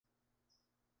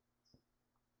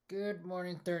Good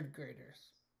morning, third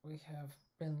graders. We have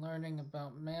been learning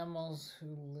about mammals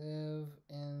who live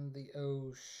in the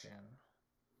ocean.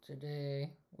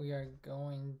 Today, we are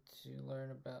going to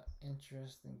learn about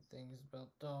interesting things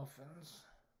about dolphins.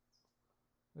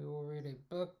 We will read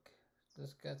a book,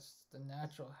 discuss the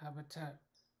natural habitat,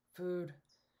 food,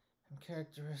 and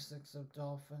characteristics of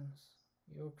dolphins.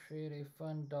 You'll create a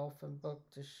fun dolphin book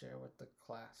to share with the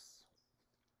class.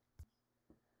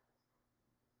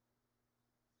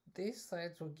 These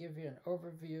slides will give you an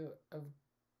overview of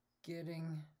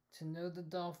getting to know the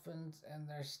dolphins and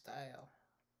their style.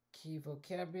 Key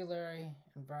vocabulary,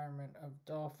 environment of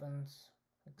dolphins,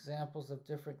 examples of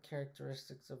different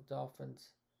characteristics of dolphins,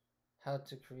 how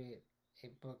to create a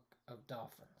book of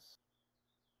dolphins.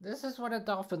 This is what a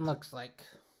dolphin looks like.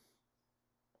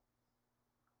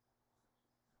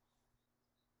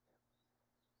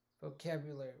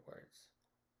 Vocabulary words.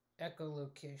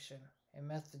 Echolocation, a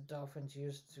method dolphins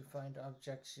use to find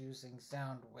objects using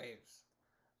sound waves.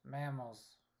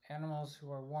 Mammals, animals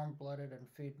who are warm-blooded and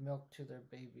feed milk to their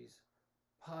babies.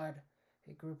 Pod,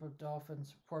 a group of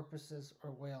dolphins, porpoises,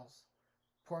 or whales.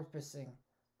 Porpoising,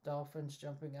 dolphins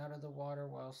jumping out of the water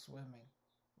while swimming.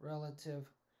 Relative,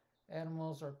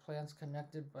 animals or plants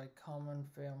connected by common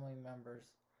family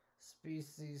members.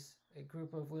 Species, a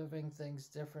group of living things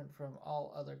different from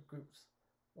all other groups.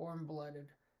 Warm-blooded,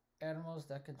 animals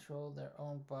that control their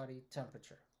own body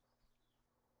temperature.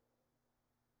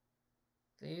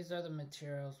 These are the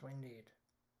materials we need: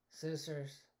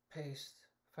 scissors, paste,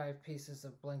 5 pieces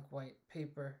of blank white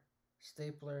paper,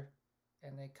 stapler,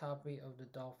 and a copy of the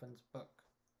Dolphins book.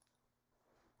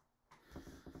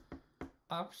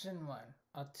 Option 1,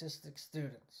 autistic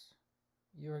students.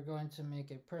 You are going to make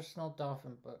a personal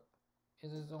dolphin book.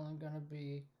 It is only going to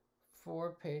be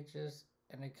 4 pages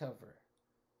and a cover.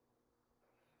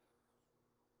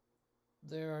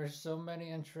 There are so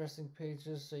many interesting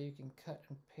pages, so you can cut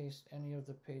and paste any of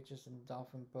the pages in the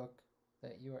dolphin book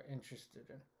that you are interested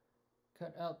in.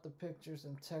 Cut out the pictures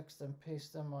and text and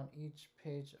paste them on each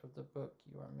page of the book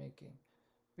you are making.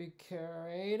 Be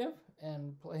creative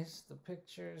and place the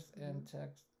pictures and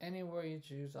text anywhere you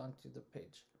choose onto the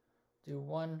page. Do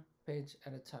 1 page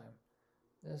at a time.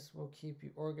 This will keep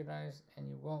you organized and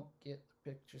you won't get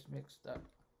the pictures mixed up.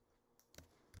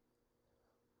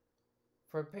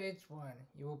 For page 1,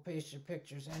 you will paste your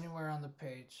pictures anywhere on the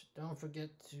page. Don't forget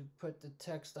to put the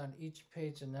text on each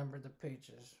page and number the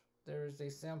pages. There is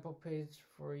a sample page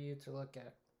for you to look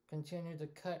at. Continue to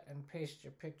cut and paste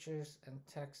your pictures and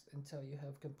text until you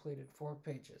have completed 4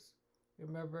 pages.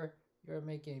 Remember, you are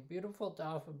making a beautiful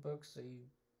dolphin book, so you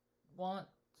want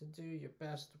to do your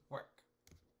best work.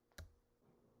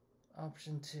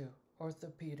 Option 2,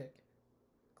 orthopedic.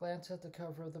 Glance at the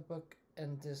cover of the book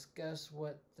and discuss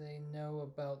what they know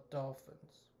about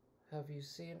dolphins. Have you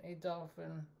seen a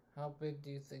dolphin? How big do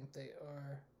you think they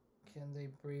are? Can they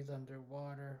breathe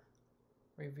underwater?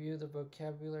 Review the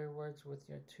vocabulary words with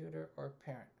your tutor or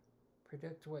parent.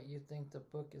 Predict what you think the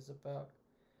book is about.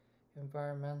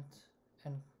 Environment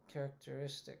and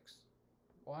characteristics.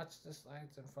 Watch the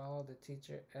slides and follow the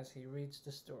teacher as he reads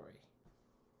the story.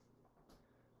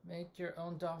 Make your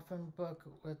own dolphin book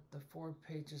with the 4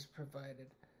 pages provided.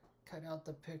 Cut out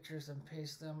the pictures and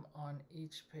paste them on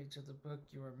each page of the book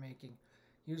you are making.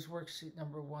 Use worksheet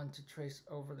number 1 to trace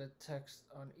over the text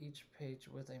on each page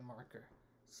with a marker.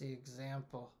 See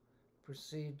example.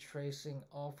 Proceed tracing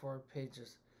all 4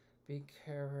 pages. Be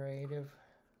creative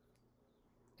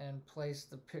and place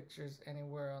the pictures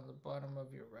anywhere on the bottom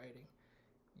of your writing.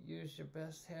 Use your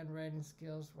best handwriting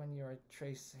skills when you are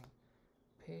tracing.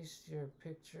 Paste your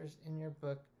pictures in your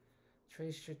book.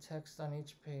 Trace your text on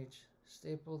each page.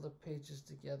 Staple the pages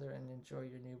together and enjoy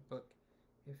your new book.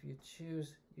 If you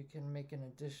choose, you can make an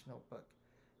additional book.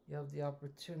 You have the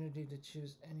opportunity to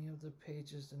choose any of the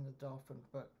pages in the dolphin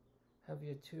book. Have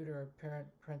your tutor or parent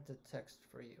print the text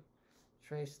for you.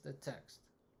 Trace the text.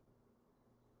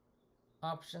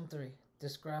 Option 3,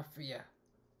 dysgraphia.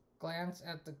 Glance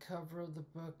at the cover of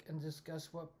the book and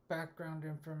discuss what background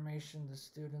information the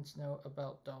students know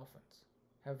about dolphins.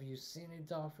 Have you seen a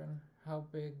dolphin? How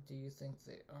big do you think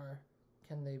they are?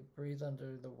 Can they breathe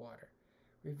under the water?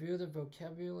 Review the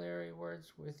vocabulary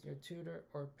words with your tutor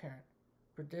or parent.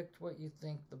 Predict what you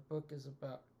think the book is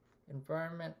about.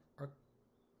 Environment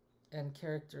and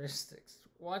characteristics.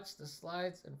 Watch the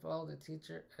slides and follow the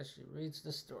teacher as she reads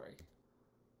the story.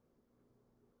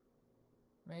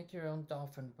 Make your own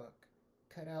dolphin book.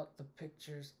 Cut out the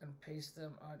pictures and paste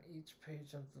them on each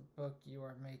page of the book you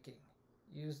are making.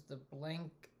 Use the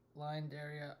blank lined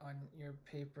area on your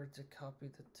paper to copy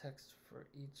the text for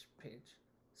each page.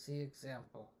 See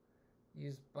example.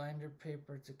 Use binder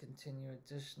paper to continue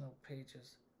additional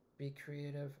pages. Be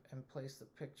creative and place the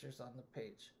pictures on the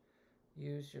page.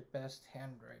 Use your best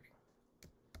handwriting.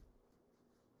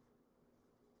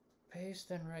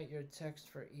 Paste and write your text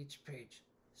for each page.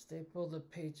 Staple the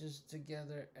pages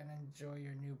together and enjoy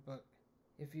your new book.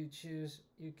 If you choose,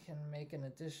 you can make an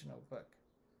additional book.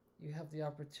 You have the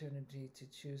opportunity to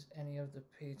choose any of the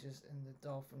pages in the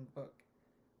Dolphin book.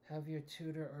 Have your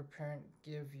tutor or parent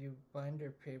give you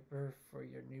binder paper for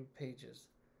your new pages.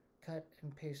 Cut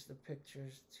and paste the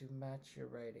pictures to match your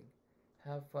writing.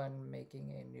 Have fun making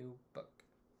a new book.